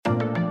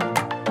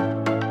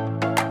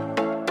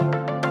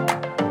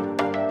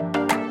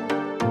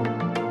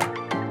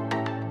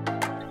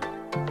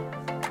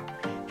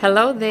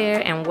Hello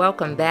there, and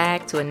welcome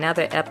back to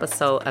another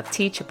episode of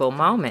Teachable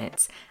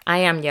Moments. I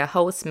am your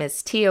host,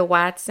 Miss Tia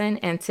Watson,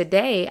 and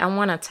today I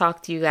want to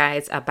talk to you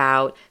guys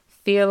about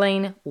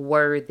feeling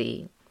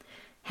worthy.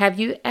 Have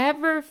you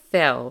ever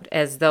felt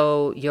as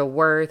though your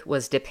worth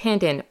was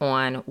dependent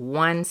on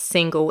one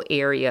single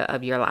area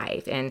of your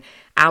life, and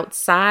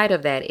outside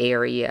of that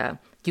area,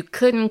 you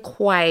couldn't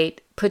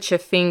quite put your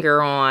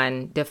finger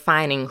on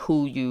defining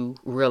who you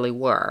really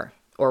were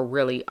or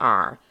really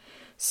are?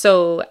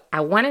 So I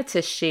wanted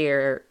to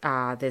share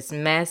this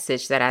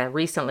message that I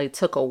recently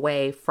took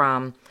away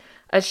from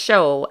a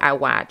show I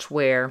watched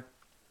where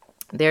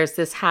there's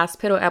this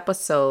hospital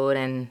episode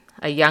and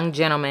a young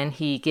gentleman,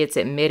 he gets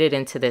admitted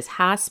into this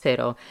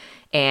hospital,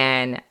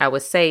 and I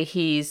would say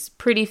he's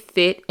pretty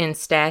fit in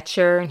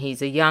stature, and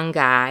he's a young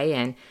guy,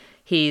 and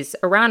he's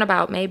around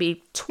about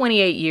maybe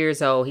 28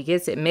 years old. He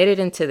gets admitted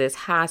into this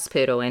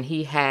hospital, and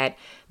he had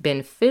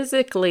been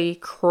physically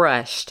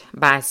crushed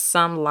by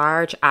some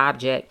large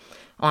object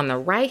on the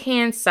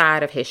right-hand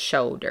side of his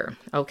shoulder,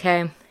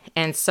 okay?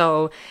 And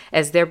so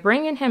as they're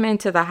bringing him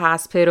into the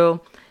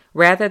hospital,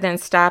 rather than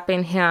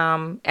stopping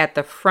him at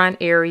the front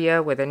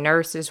area where the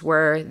nurses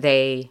were,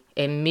 they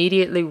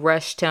immediately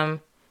rushed him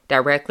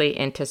directly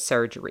into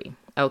surgery,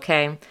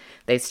 okay?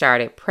 They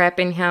started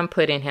prepping him,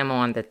 putting him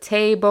on the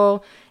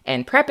table,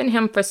 and prepping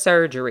him for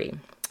surgery.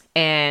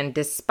 And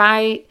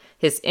despite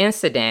his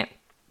incident,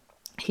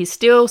 he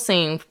still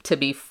seemed to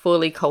be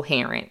fully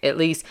coherent, at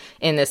least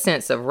in the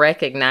sense of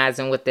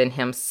recognizing within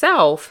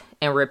himself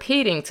and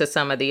repeating to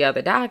some of the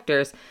other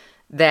doctors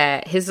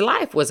that his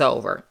life was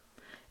over.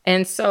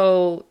 And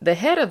so the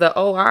head of the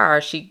OR,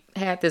 she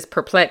had this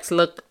perplexed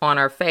look on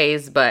her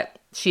face, but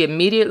she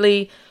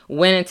immediately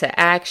went into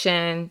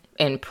action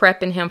in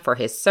prepping him for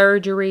his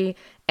surgery.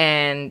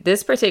 And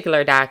this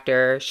particular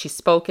doctor, she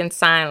spoke in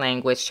sign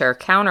language to her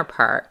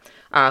counterpart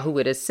who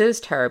would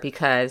assist her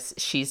because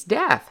she's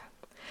deaf.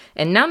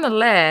 And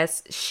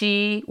nonetheless,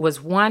 she was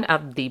one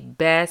of the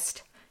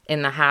best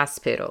in the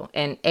hospital.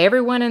 And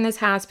everyone in this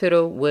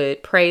hospital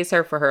would praise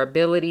her for her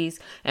abilities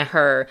and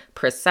her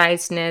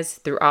preciseness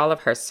through all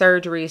of her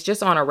surgeries,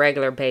 just on a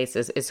regular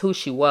basis, is who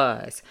she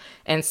was.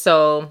 And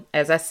so,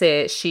 as I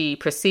said, she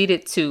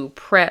proceeded to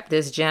prep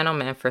this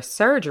gentleman for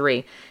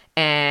surgery.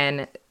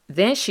 And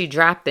then she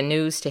dropped the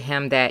news to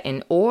him that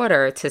in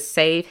order to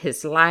save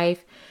his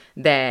life,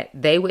 that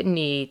they would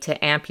need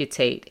to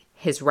amputate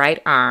his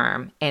right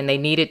arm, and they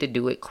needed to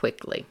do it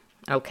quickly.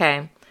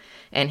 Okay.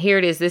 And here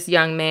it is, this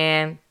young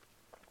man,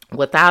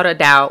 without a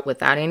doubt,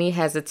 without any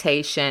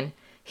hesitation,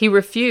 he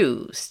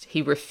refused.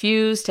 He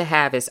refused to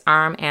have his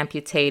arm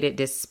amputated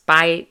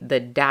despite the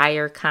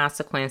dire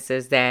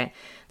consequences that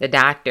the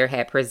doctor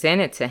had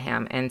presented to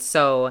him. And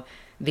so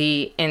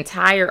the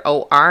entire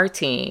OR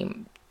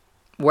team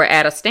were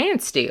at a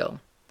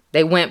standstill.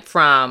 They went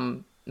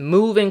from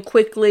moving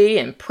quickly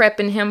and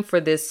prepping him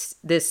for this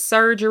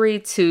surgery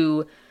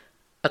to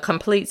a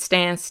complete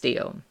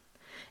standstill.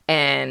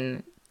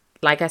 And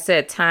like I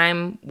said,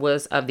 time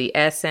was of the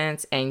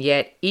essence. And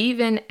yet,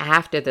 even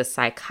after the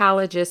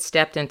psychologist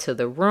stepped into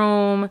the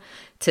room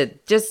to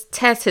just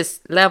test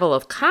his level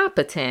of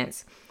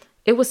competence,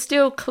 it was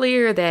still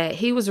clear that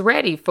he was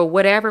ready for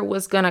whatever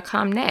was going to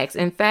come next.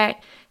 In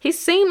fact, he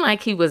seemed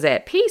like he was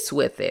at peace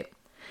with it.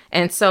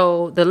 And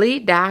so the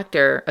lead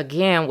doctor,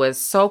 again, was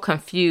so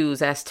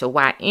confused as to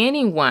why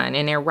anyone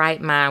in their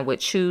right mind would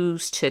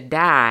choose to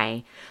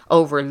die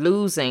over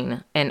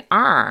losing an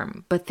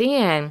arm. But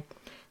then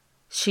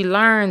she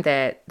learned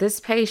that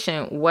this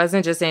patient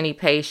wasn't just any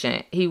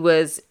patient. He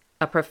was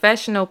a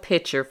professional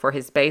pitcher for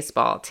his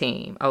baseball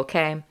team,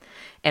 okay?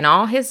 And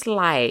all his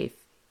life,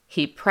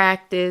 he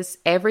practiced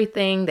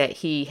everything that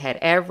he had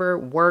ever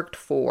worked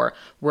for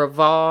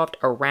revolved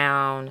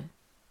around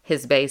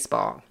his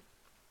baseball.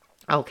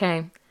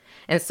 Okay.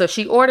 And so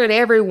she ordered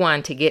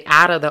everyone to get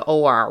out of the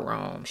OR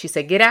room. She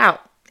said, "Get out,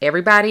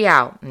 everybody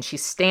out." And she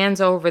stands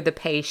over the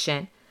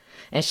patient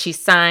and she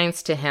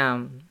signs to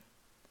him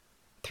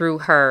through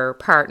her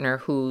partner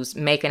who's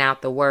making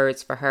out the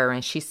words for her.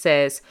 And she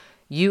says,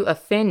 "You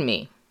offend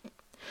me.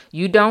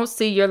 You don't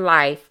see your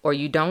life, or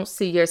you don't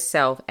see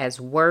yourself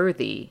as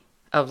worthy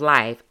of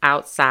life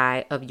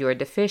outside of your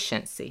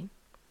deficiency."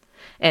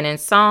 And in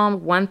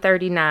Psalm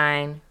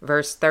 139,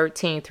 verse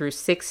 13 through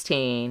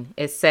 16,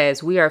 it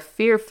says, "We are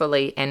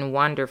fearfully and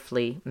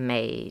wonderfully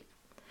made."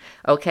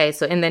 Okay,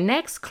 so in the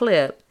next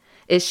clip,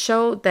 it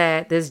showed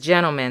that this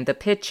gentleman, the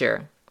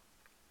pitcher,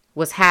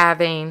 was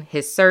having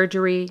his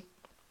surgery,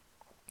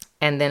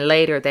 and then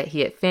later that he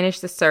had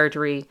finished the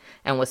surgery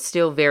and was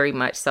still very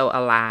much so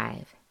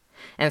alive.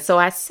 And so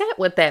I sat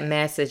with that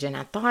message and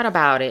I thought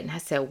about it, and I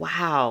said,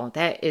 wow,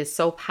 that is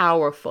so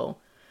powerful.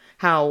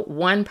 How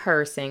one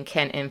person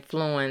can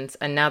influence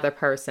another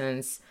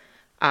person's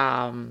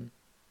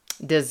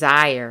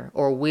desire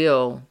or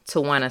will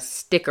to want to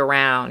stick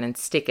around and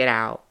stick it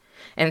out.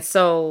 And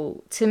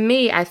so to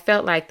me, I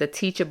felt like the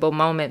teachable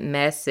moment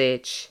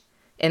message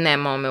in that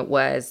moment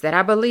was that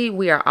I believe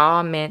we are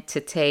all meant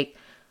to take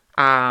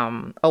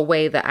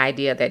away the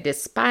idea that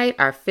despite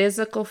our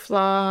physical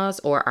flaws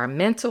or our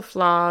mental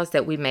flaws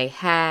that we may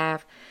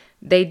have,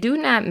 they do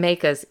not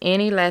make us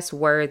any less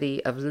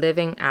worthy of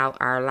living out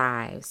our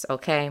lives,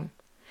 okay?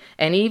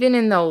 And even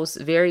in those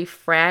very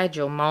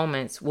fragile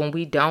moments when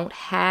we don't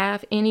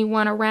have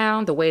anyone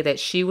around, the way that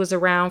she was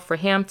around for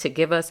him to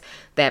give us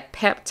that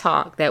pep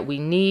talk that we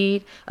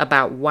need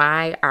about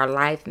why our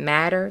life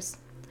matters,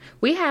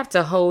 we have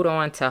to hold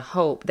on to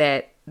hope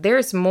that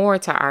there's more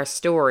to our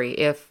story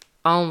if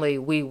only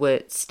we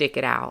would stick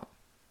it out.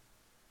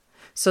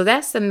 So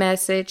that's the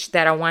message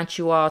that I want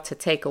you all to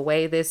take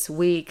away this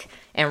week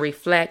and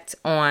reflect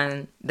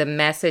on the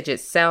message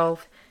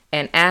itself.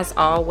 And as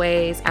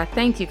always, I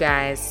thank you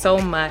guys so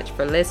much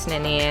for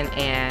listening in.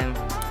 And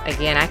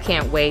again, I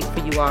can't wait for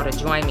you all to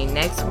join me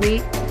next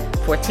week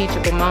for a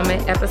Teachable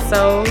Moment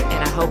episode.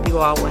 And I hope you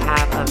all will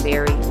have a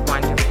very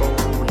wonderful